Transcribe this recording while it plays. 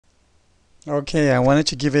Okay, I wanted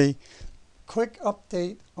to give a quick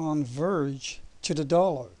update on Verge to the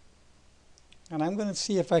dollar. And I'm going to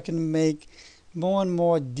see if I can make more and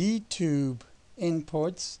more DTube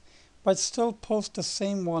inputs, but still post the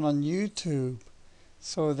same one on YouTube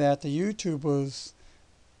so that the YouTubers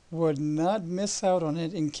would not miss out on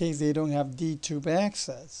it in case they don't have DTube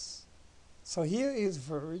access. So here is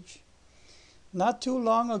Verge. Not too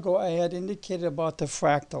long ago, I had indicated about the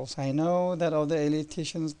fractals. I know that other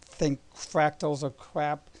eliticians think fractals are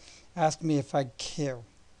crap. Ask me if I care.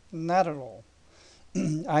 Not at all.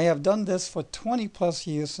 I have done this for 20 plus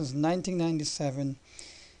years, since 1997.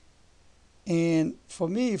 And for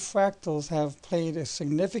me, fractals have played a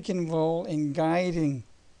significant role in guiding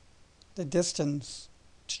the distance,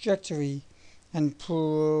 trajectory, and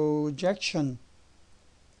projection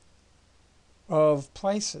of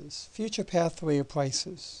prices, future pathway of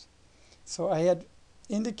prices. So I had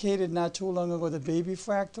indicated not too long ago the baby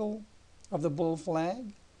fractal of the bull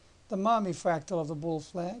flag, the mommy fractal of the bull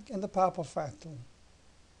flag, and the papa fractal.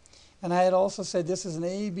 And I had also said this is an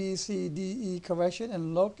A, B, C, D, E correction,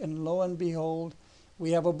 and look, and lo and behold,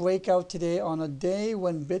 we have a breakout today on a day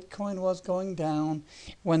when Bitcoin was going down,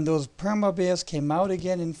 when those perma bears came out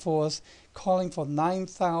again in force, calling for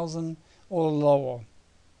 9,000 or lower.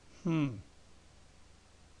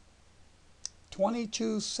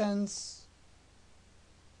 22 cents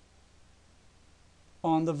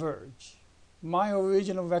on the Verge. My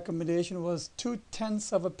original recommendation was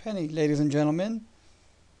 2/10 of a penny, ladies and gentlemen.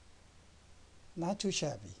 Not too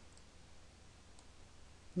shabby.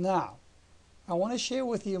 Now, I want to share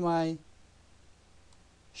with you my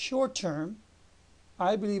short term.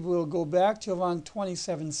 I believe we'll go back to around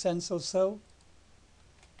 27 cents or so.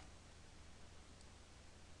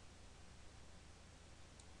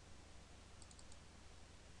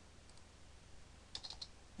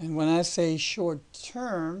 And when I say short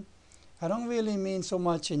term, I don't really mean so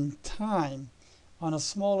much in time, on a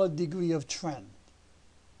smaller degree of trend.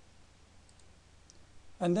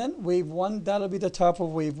 And then wave one, that'll be the top of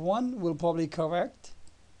wave one, will probably correct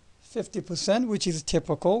 50%, which is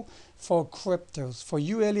typical for cryptos. For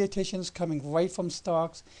you Ellioticians coming right from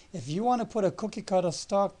stocks, if you want to put a cookie cutter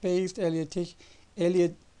stock-based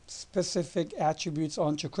Elliott specific attributes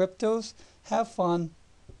onto cryptos, have fun.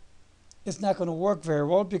 It's not going to work very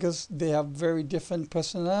well because they have very different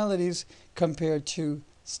personalities compared to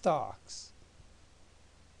stocks.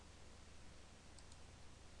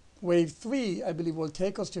 Wave 3, I believe, will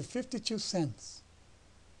take us to 52 cents.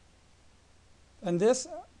 And this,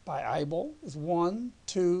 by eyeball, is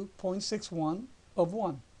 2.61 of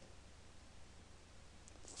 1.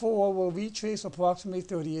 4 will retrace approximately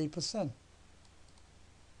 38%.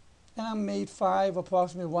 And I made 5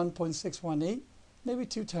 approximately 1.618, maybe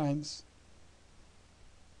 2 times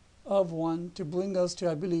of 1 to bring us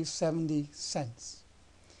to, I believe, 70 cents.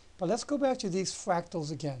 But let's go back to these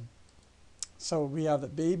fractals again. So we have the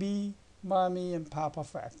baby, mommy, and papa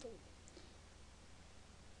fractal.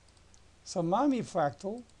 So mommy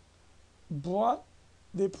fractal brought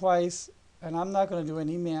the price, and I'm not going to do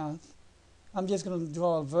any math. I'm just going to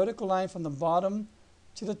draw a vertical line from the bottom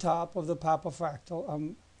to the top of the papa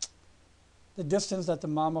fractal. The distance that the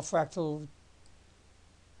mama fractal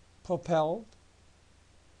propelled.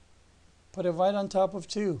 Put it right on top of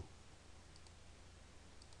 2.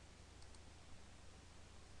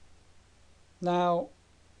 Now,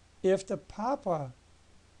 if the papa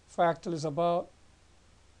fractal is about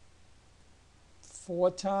 4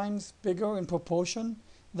 times bigger in proportion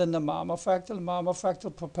than the mama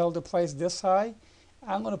fractal propelled the price this high,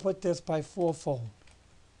 I'm going to put this by 4-fold.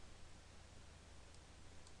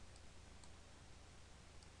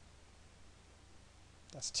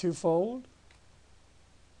 That's 2-fold.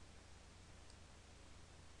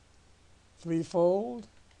 3-fold,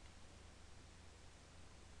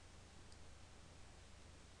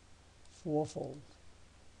 4-fold.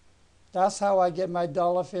 That's how I get my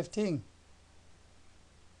 $1.15.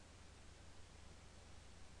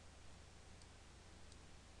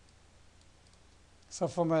 So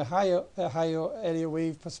from a higher area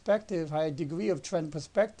wave perspective, higher degree of trend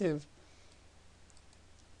perspective,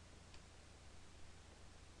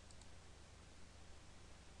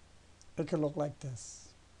 it could look like this.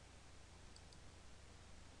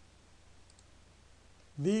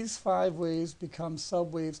 These 5 waves become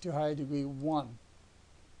subwaves to higher degree 1.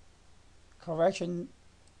 Correction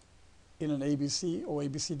in an ABC or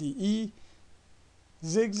ABCDE.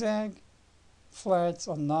 Zigzag flats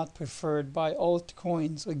are not preferred by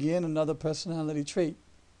altcoins. Again, another personality trait.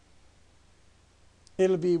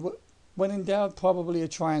 It'll be, when in doubt, probably a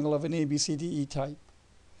triangle of an ABCDE type.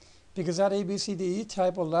 Because that ABCDE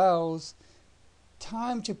type allows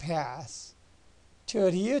time to pass to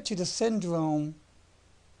adhere to the syndrome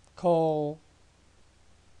called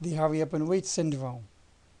the hurry up and wait syndrome.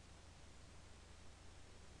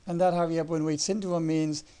 And that hurry up and wait syndrome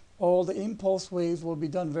means all the impulse waves will be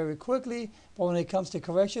done very quickly, but when it comes to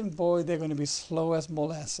correction, boy, they're going to be slow as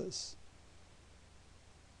molasses.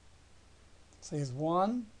 So here's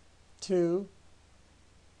 1, 2,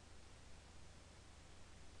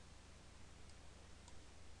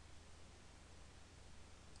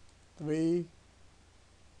 3,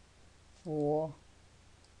 4,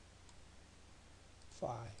 5.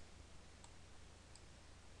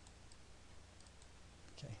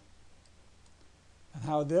 Okay. And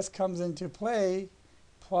how this comes into play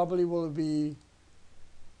probably will be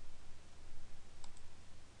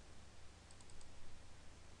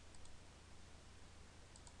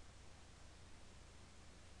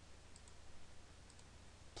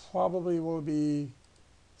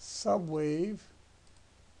subwave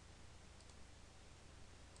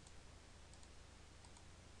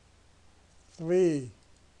three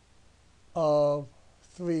of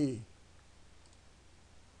 3.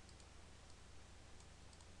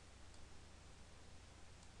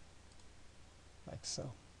 Like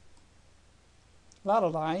so. A lot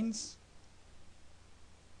of lines,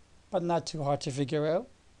 but not too hard to figure out.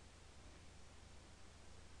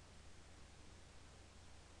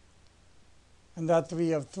 And that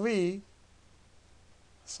 3 of 3,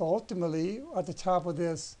 so ultimately at the top of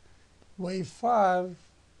this wave 5,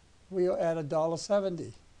 we'll add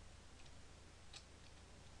 $1.70.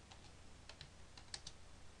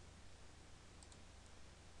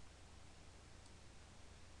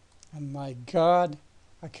 And my God,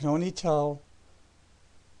 I can only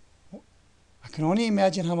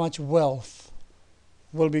imagine how much wealth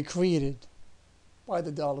will be created by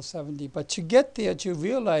the $1.70. But to get there, to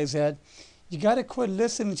realize that, you got to quit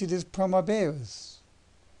listening to these perma bears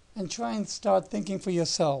and try and start thinking for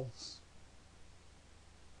yourselves.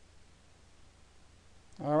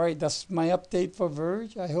 All right, that's my update for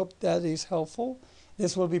Verge. I hope that is helpful.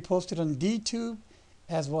 This will be posted on DTube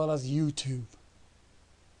as well as YouTube.